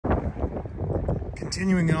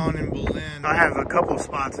continuing on in Belen. I have a couple of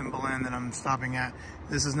spots in Belen that I'm stopping at.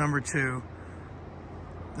 This is number 2.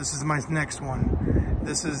 This is my next one.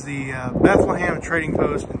 This is the Bethlehem Trading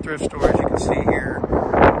Post and Thrift Store, as you can see here.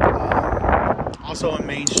 Also on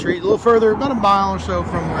Main Street, a little further, about a mile or so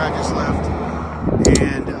from where I just left.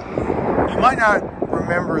 And you might not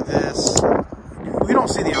remember this. We don't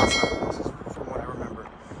see the outside of this, from what I remember.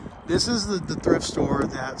 This is the thrift store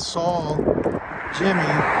that Saul, Jimmy,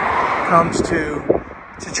 comes to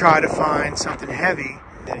try to find something heavy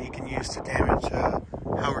that he can use to damage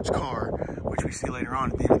Howard's car, which we see later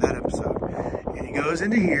on at the end of that episode. And he goes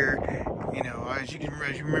into here, you know, as you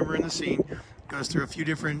remember in the scene, goes through a few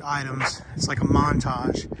different items. It's like a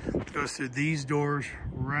montage. It goes through these doors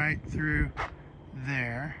right through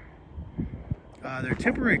there. They're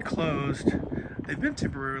temporarily closed. They've been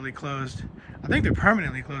temporarily closed. I think they're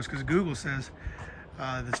permanently closed because Google says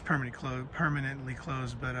that's permanently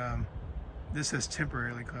closed, but this says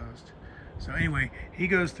temporarily closed. So anyway, he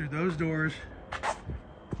goes through those doors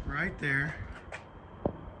right there.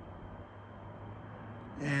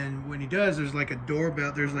 And when he does, there's like a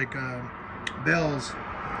doorbell, there's like bells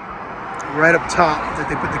right up top that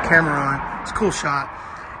they put the camera on. It's a cool shot.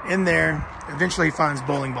 In there, eventually he finds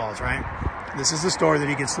bowling balls, right? This is the store that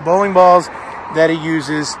he gets the bowling balls that he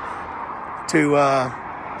uses to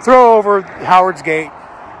throw over Howard's gate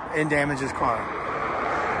and damage his car.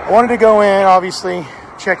 I wanted to go in, obviously,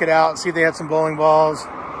 check it out, see if they had some bowling balls,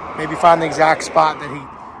 maybe find the exact spot that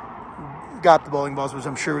he got the bowling balls, which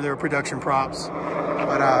I'm sure they were production props.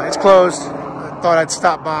 But it's closed. I thought I'd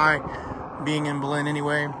stop by, being in Belen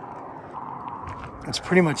anyway. That's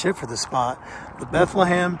pretty much it for the spot. The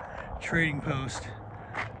Bethlehem Trading Post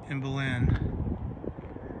in Belen.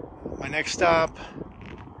 My next stop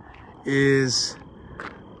is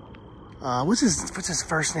what's his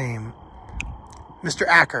first name? Mr.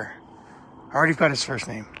 Acker. I already got his first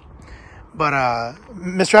name, but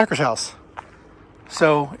Mr. Acker's house.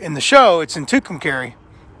 So in the show, it's in Tucumcari,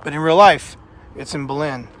 but in real life, it's in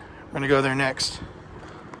Belen. We're gonna go there next.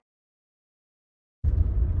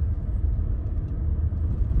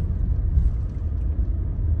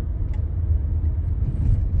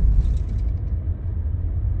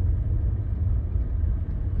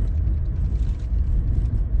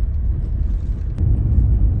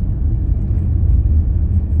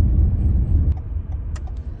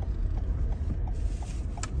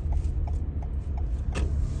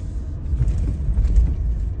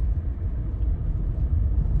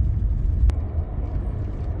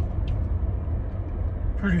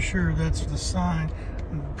 Pretty sure that's the sign.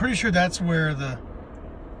 I'm pretty sure that's where the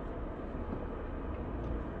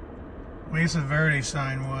Mesa Verde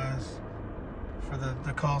sign was for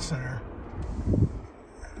the call center. And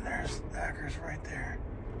there's Acker's right there.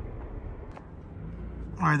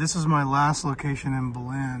 Alright, this is my last location in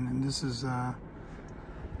Belen, and this is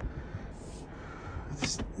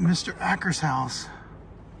this Mr. Acker's house.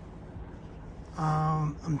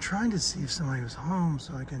 I'm trying to see if somebody was home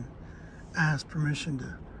so I can ask permission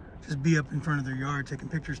to just be up in front of their yard taking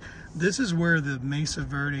pictures. This is where the Mesa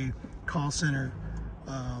Verde call center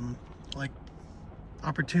like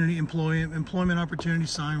employment opportunity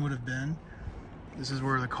sign would have been. This is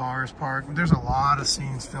where the car is parked. There's a lot of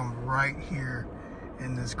scenes filmed right here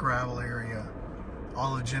in this gravel area.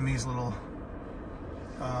 All of Jimmy's little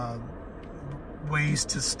ways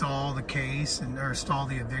to stall the case or stall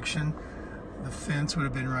the eviction. The fence would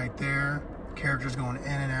have been right there. Characters going in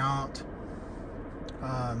and out.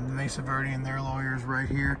 Mesa Verde and their lawyers right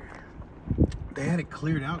here. They had it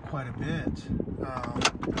cleared out quite a bit.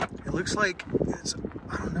 It looks like it's,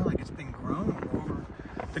 I don't know, like it's been grown over.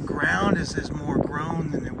 The ground is more grown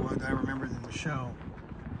than it was, I remember, in the show.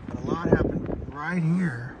 But a lot happened right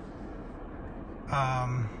here.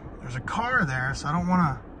 There's a car there, so I don't want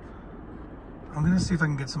to, I'm going to see if I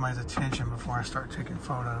can get somebody's attention before I start taking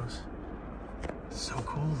photos. It's so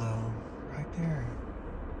cool though, right there.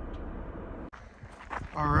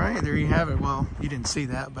 All right, there you have it. Well, you didn't see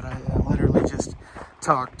that, but I literally just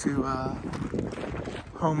talked to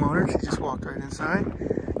homeowner. She just walked right inside.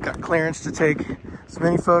 Got clearance to take as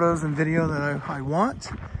many photos and video that I want.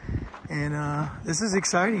 And this is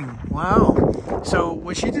exciting. Wow. So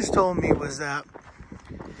what she just told me was that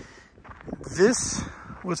this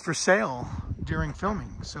was for sale during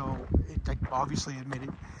filming. So obviously it made it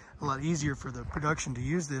a lot easier for the production to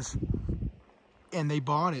use this. And they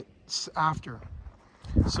bought it after.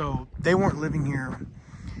 So they weren't living here.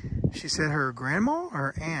 She said her grandma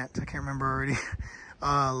or aunt, I can't remember already,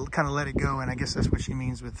 kind of let it go. And I guess that's what she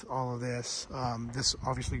means with all of this. This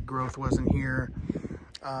obviously growth wasn't here.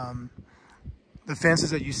 The fences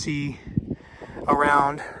that you see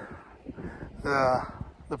around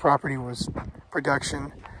the property was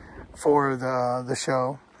production for the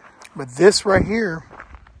show. But this right here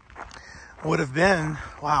would have been,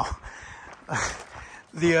 wow,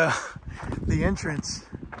 the entrance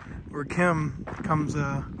where Kim comes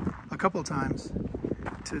a couple of times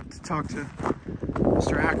to talk to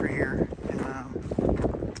Mr. Acker here. And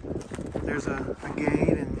there's a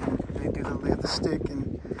gate, and they have the stick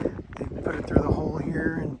and they put it through the hole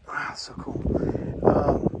here, and wow, so cool.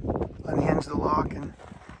 Unhinge the lock and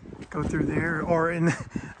go through there. Or in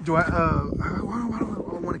Dwight, why do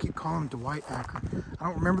I want to keep calling him Dwight Acker? I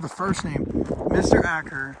don't remember the first name. Mr.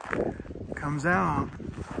 Acker comes out,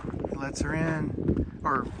 he lets her in,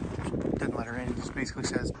 or doesn't let her in, he just basically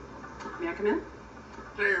says, "May I come in?"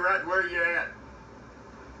 Hey, right where you at?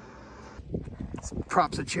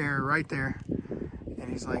 Props a chair right there, and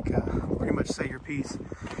he's like, pretty much say your piece.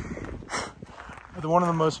 But one of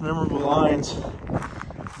the most memorable lines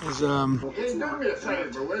is, Hey, do me a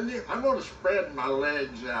favor, will you? I'm going to spread my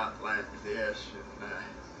legs out like this, and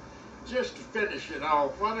just to finish it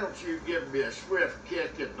off, why don't you give me a swift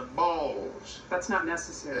kick in the balls? That's not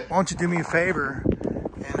necessary. why don't you do me a favor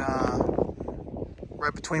and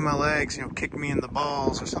right between my legs, you know, kick me in the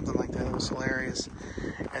balls or something like that. It was hilarious.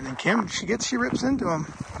 And then Kim, she rips into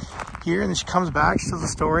him here, and then she comes back, she tells a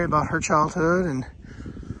story about her childhood, and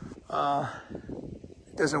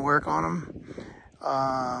it doesn't work on him.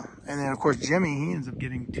 And then of course Jimmy, he ends up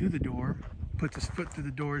getting to the door, puts his foot through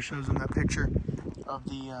the door, shows him that picture of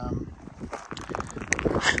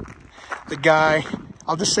the guy.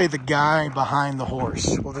 I'll just say the guy behind the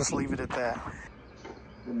horse. We'll just leave it at that.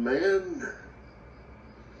 The man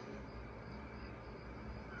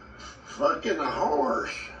fucking a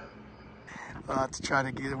horse. To try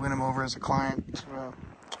to win him over as a client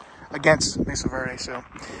against Mr. Verde. So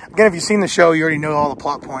again, if you've seen the show, you already know all the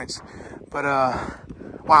plot points. But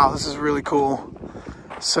wow, this is really cool.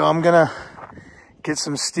 So I'm gonna get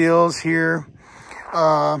some stills here.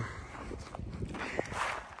 A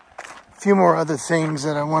few more other things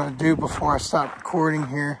that I want to do before I stop recording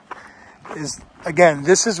here is, again,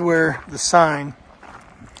 this is where the sign,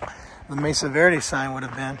 the Mesa Verde sign, would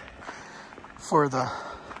have been for the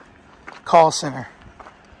call center.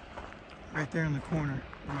 Right there in the corner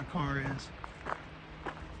where my car is.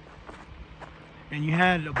 And you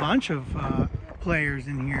had a bunch of players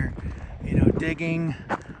in here, you know, digging,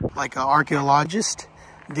 like an archaeologist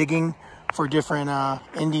digging for different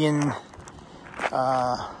Indian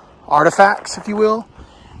artifacts, if you will.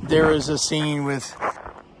 There is a scene with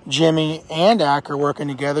Jimmy and Acker working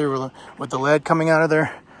together with the lead coming out of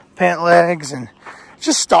their pant legs and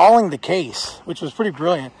just stalling the case, which was pretty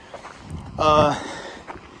brilliant.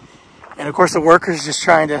 And of course the workers just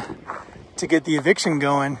trying to get the eviction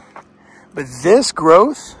going. But this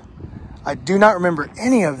growth, I do not remember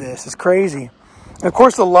any of this. It's crazy. And of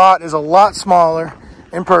course the lot is a lot smaller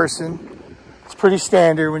in person. It's pretty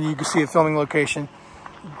standard when you can see a filming location.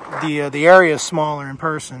 The area is smaller in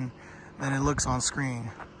person than it looks on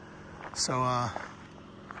screen. So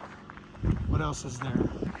what else is there?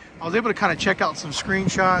 I was able to kind of check out some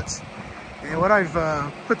screenshots, and what I've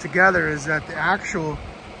put together is that the actual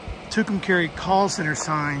Tucumcari call center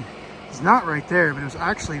sign is not right there, but it was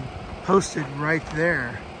actually posted right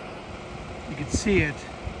there. You can see it.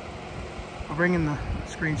 I'll bring in the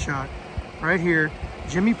screenshot right here.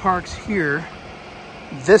 Jimmy parks here.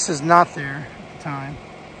 This is not there at the time.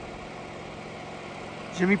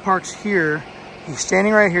 Jimmy parks here. He's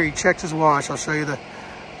standing right here. He checks his watch. I'll show you the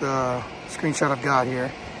screenshot I've got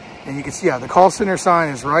here. And you can see, yeah, the call center sign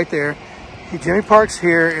is right there. Jimmy parks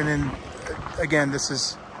here, and then again, this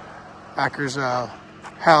is Acker's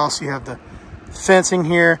house. You have the fencing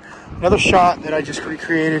here. Another shot that I just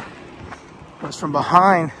recreated was from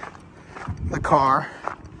behind the car.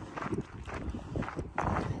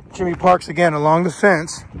 Jimmy parks again along the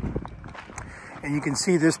fence, and you can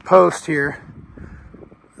see this post here,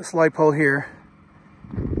 this light pole here.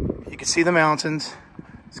 You can see the mountains.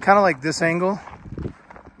 It's kind of like this angle.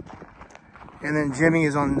 And then Jimmy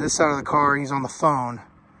is on this side of the car, and he's on the phone.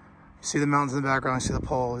 You see the mountains in the background, you see the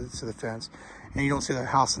pole, you see the fence. And you don't see the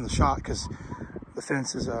house in the shot because the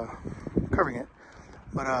fence is covering it.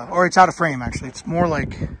 But, or it's out of frame actually. It's more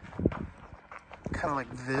like, kind of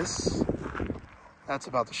like this. That's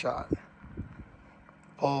about the shot.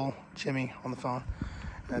 Pole, Jimmy on the phone,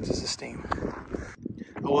 and that's just the steam.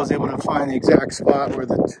 I was able to find the exact spot where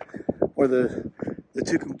the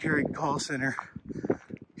Tucumcari call center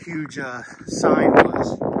huge sign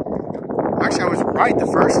was. Actually, I was right the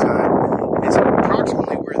first time. It's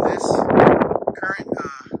approximately where this current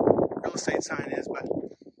real estate sign is, but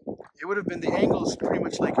it would have been, the angle is pretty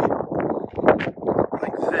much like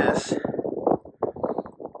this.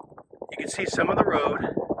 see some of the road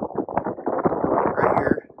right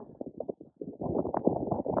here.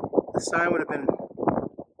 The sign would have been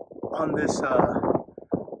on this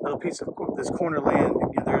little piece of this corner land.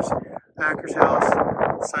 There's Acker'S house.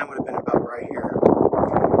 The sign would have been about right here.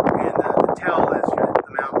 And the tail is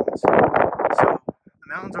the mountains. So the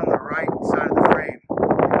mountains are on the right side of the frame,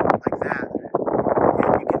 like that.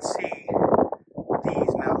 And you can see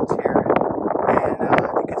these mountains here. And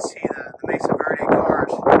you can see the Mr Everett Acker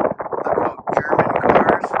cars, the quote German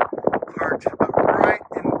cars, parked right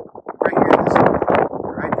here,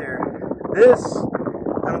 right there. This,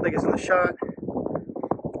 I don't think it's in the shot,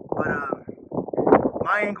 but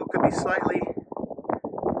my angle could be slightly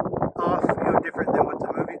off, different than what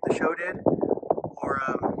the show did, or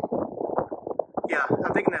yeah,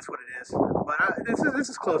 I'm thinking that's what it is. But this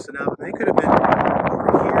is close enough. They could have been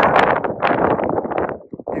over here,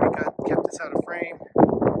 maybe kept this out of frame,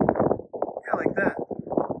 yeah, like that,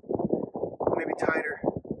 maybe tighter,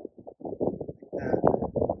 like that.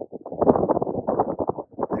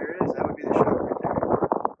 There it is. That would be the shot right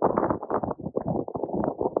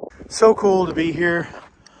there. So cool to be here.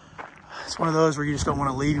 It's one of those where you just don't want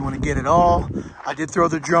to leave, you want to get it all. I did throw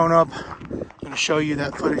the drone up. I'm going to show you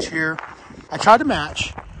that footage here. I tried to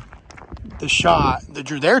match the shot,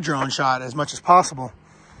 their drone shot, as much as possible.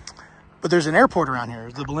 But there's an airport around here,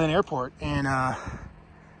 the Belen airport. And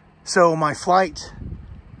so my flight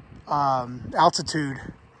altitude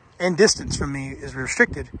and distance from me is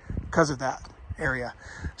restricted because of that area.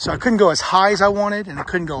 So I couldn't go as high as I wanted, and I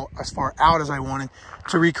couldn't go as far out as I wanted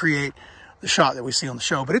to recreate the shot that we see on the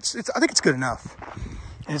show. But I think it's good enough.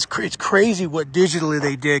 And it's crazy what digitally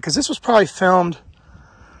they did, because this was probably filmed,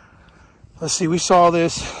 let's see, we saw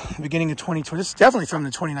this at the beginning of 2020. This is definitely filmed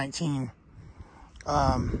in 2019.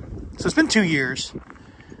 So it's been 2 years,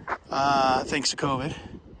 thanks to COVID.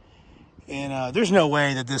 And there's no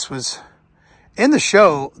way that this was, in the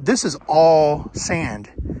show, this is all sand.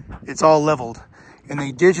 It's all leveled. And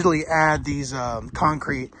they digitally add these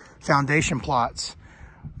concrete foundation plots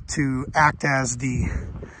to act as the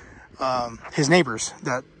his neighbors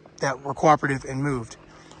that were cooperative and moved.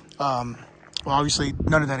 Well, obviously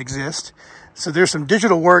none of that exists. So there's some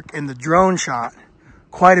digital work in the drone shot,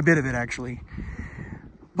 quite a bit of it actually.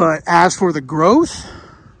 But as for the growth,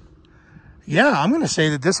 yeah, I'm going to say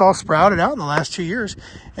that this all sprouted out in the last 2 years,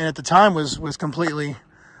 and at the time was completely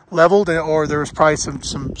leveled, or there was probably some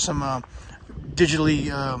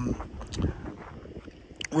digitally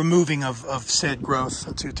removing of said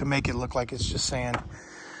growth to make it look like it's just sand.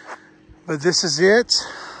 But this is it.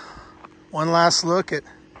 One last look at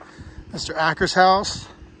Mr. Acker's house.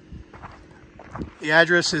 The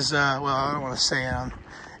address is, well, I don't want to say it.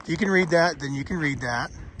 If you can read that, then you can read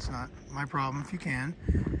that. It's not my problem if you can.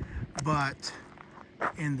 But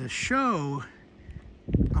in the show,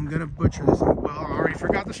 I'm going to butcher this. Well, I already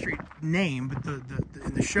forgot the street name, but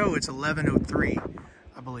in the show, it's 1103,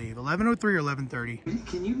 I believe. 1103 or 1130.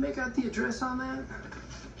 Can you make out the address on that?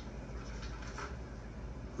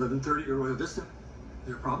 1130 Arroyo Vista. Is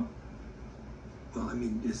there a problem? Well, I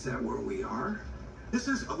mean, is that where we are? This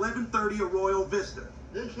is 1130 Arroyo Vista.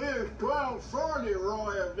 This here's 1240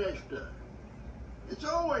 Arroyo Vista. It's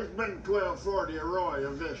always been 1240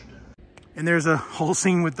 Arroyo Vista. And there's a whole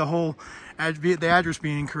scene with the whole the address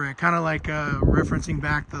being incorrect, kind of like referencing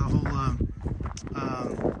back the whole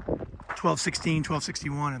 1216,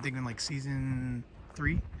 1261. I'm thinking like season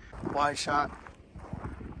 3. Wide shot.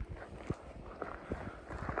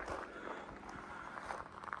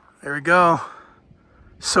 There we go.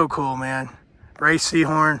 So cool, man. Ray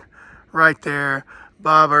Seahorn right there.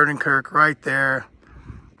 Bob Erdenkirk right there.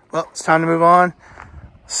 Well, it's time to move on.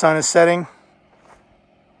 Sun is setting.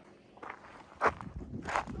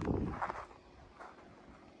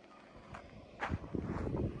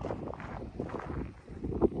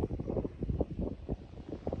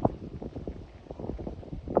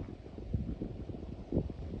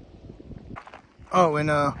 Oh, and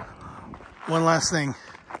one last thing.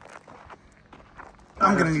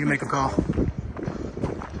 I'm gonna need to make a call.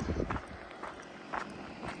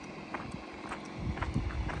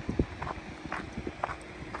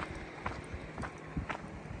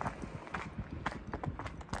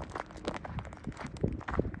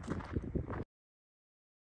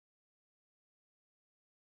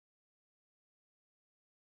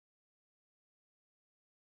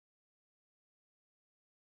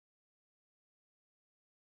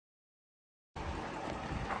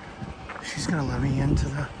 She's gonna let me into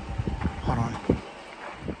the, hold on.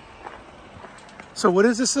 So what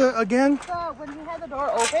is this again? So when you have the door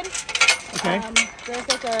open, okay. There's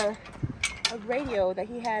like a a radio that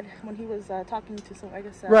he had when he was talking to some, I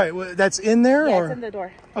guess. Right. Well, that's in there, yeah, or it's in the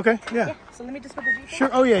door. okay. Yeah. Yeah. So let me just put the Jeep in. Sure.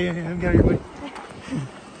 Oh yeah, yeah, yeah. Got your way.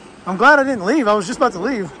 I'm glad I didn't leave. I was just about to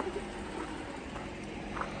leave.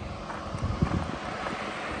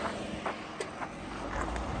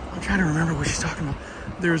 I'm trying to remember what she's talking about.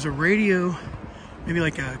 There's a radio, maybe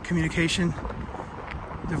like a communication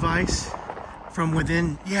device from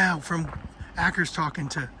within. Yeah, from Acker'S talking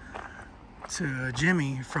to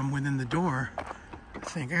Jimmy from within the door. I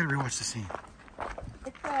think I gotta rewatch the scene.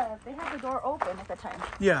 It's they had the door open at the time.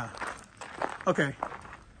 Yeah. Okay.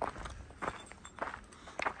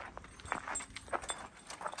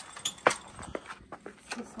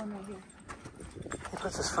 This one right here. He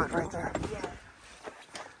puts his foot right there. Yeah.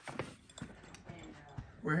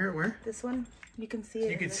 Where? This one, you can see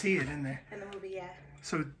it. You can see it in there. In the movie, yeah.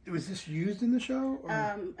 So was this used in the show? Or?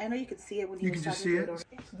 I know you could see it when he You was can just talking see to the it.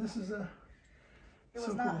 door. So this is a. It was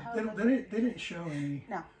So not cool. how They, it don't, was. they didn't show any.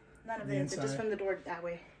 No, none of The it. Just inside. from the door that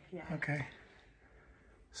way. Yeah. Okay.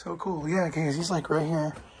 So cool. Yeah, because he's like right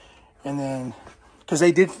here, and then because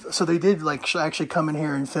they did like actually come in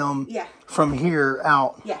here and film. Yeah. From here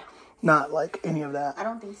out. Yeah. Not like any of that. I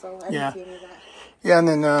don't think so. I Yeah. didn't see any of that. Yeah, and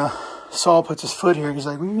then Saul puts his foot here. He's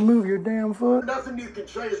like, "Will you move your damn foot?" Nothing you can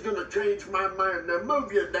say is gonna change my mind. Now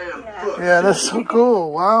move your damn foot. Yeah, that's so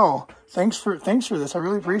cool. Wow. Thanks for this. I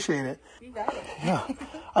really appreciate it. You got it. Yeah.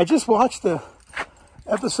 I just watched the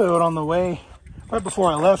episode on the way right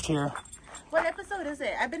before I left here. What episode is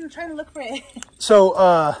it? I've been trying to look for it.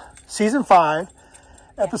 So, season 5,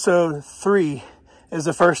 episode 3 is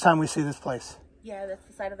the first time we see this place. Yeah, that's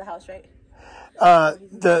the side of the house, right?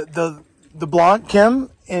 The blonde Kim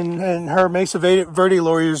and her Mesa Verde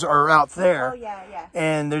lawyers are out there. Oh, yeah, yeah.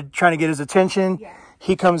 And they're trying to get his attention. Yeah.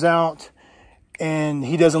 He comes out and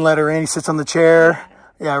he doesn't let her in. He sits on the chair.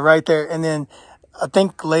 Yeah, right there. And then I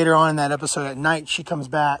think later on in that episode at night, she comes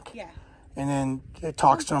back. Yeah. And then it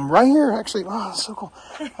talks to him right here, actually. Wow, that's so cool.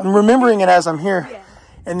 I'm remembering it as I'm here. Yeah.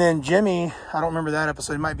 And then Jimmy, I don't remember that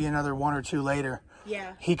episode. It might be another 1 or 2 later.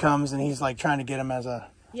 Yeah. He comes and he's like trying to get him as a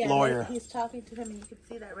lawyer. He's talking to him and you can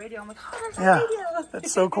see that radio. I'm like, oh, there's a Yeah, radio.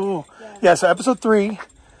 that's so cool. Yeah, so episode 3,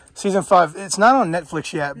 season 5. It's not on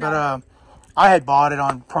Netflix yet, but I had bought it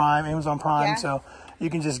on Prime, Amazon Prime, Yeah. so you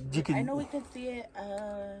can. I know we could see it. I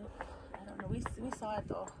don't know. We saw it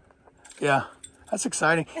though. Yeah, that's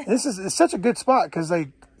exciting. And it's such a good spot because the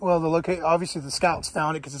locate obviously the scouts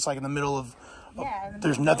found it because it's like in the middle of. Yeah. And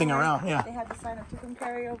There's nothing around. Yeah. They had the sign of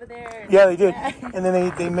Tucumcari over there. Yeah, they did. And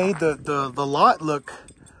then they made the lot look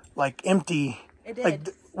like empty. It did. Like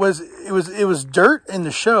it was dirt in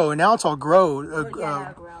the show, and now it's all growth.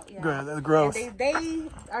 The growth. And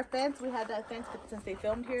our fence, we had that fence, but since they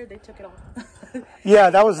filmed here, they took it off. Yeah,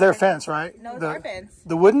 that was their fence, right? No, it's our fence.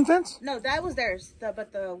 The wooden fence? No, that was theirs.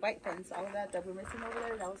 But the white fence, all of that we're missing over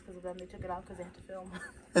there, that was because of them. They took it off because they had to film.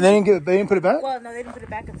 And they didn't put it back? Well, no, they didn't put it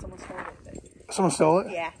back and someone stole it. Someone stole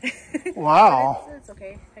it? Yeah. Wow. It's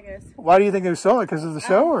okay, I guess. Why do you think they stole it? Because of the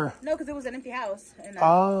show, or? No, because it was an empty house. And, we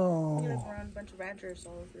Oh. live around a bunch of ranchers.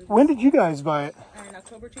 So When did you guys buy it? in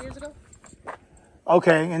October 2 years ago.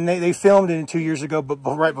 Okay, and they filmed it 2 years ago, but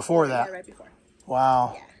right before that. Yeah, right before.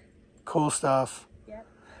 Wow. Yeah. Cool stuff. Yeah.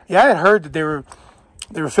 Yeah, I had heard that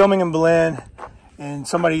they were filming in Belen, and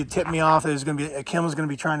somebody tipped me off that it was going to be Kim was going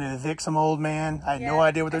to be trying to evict some old man. I had no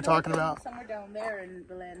idea what they're talking about. Somewhere down there in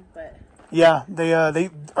Belen, but Yeah, they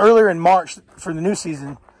earlier in March for the new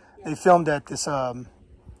season, they filmed at this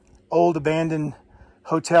old abandoned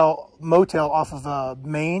motel off of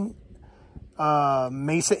Maine,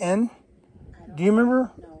 Mesa Inn. Do you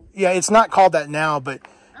remember? No. Yeah, it's not called that now, but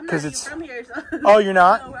I'm because not it's. from here. So. Oh, you're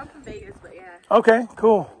not? No, I'm from Vegas, but yeah. Okay,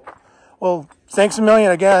 cool. Well, thanks a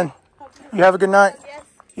million again. You have a good night. Yes.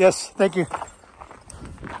 Yes, thank you.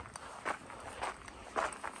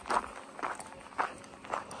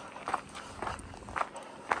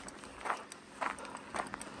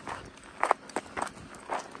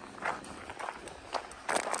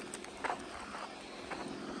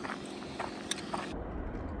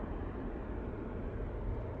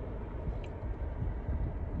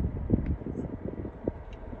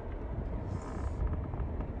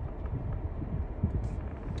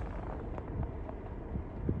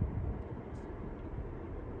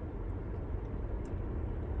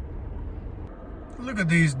 Look at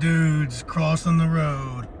these dudes crossing the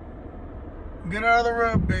road. Get out of the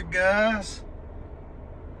road, big guys.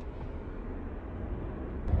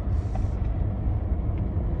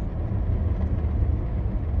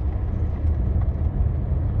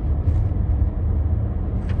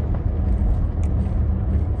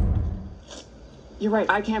 You're right.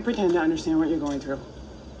 I can't pretend to understand what you're going through.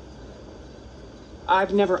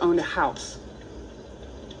 I've never owned a house.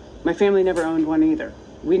 My family never owned one either.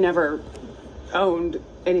 We never owned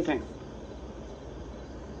anything.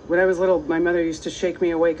 When I was little, my mother used to shake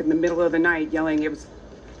me awake in the middle of the night yelling it was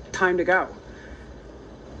time to go.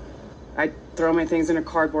 I'd throw my things in a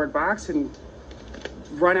cardboard box and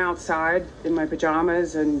run outside in my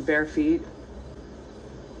pajamas and bare feet.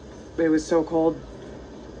 It was so cold.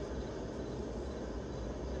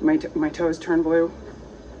 My toes turned blue.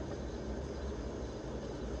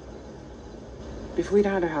 If we'd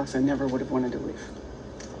had a house, I never would have wanted to leave.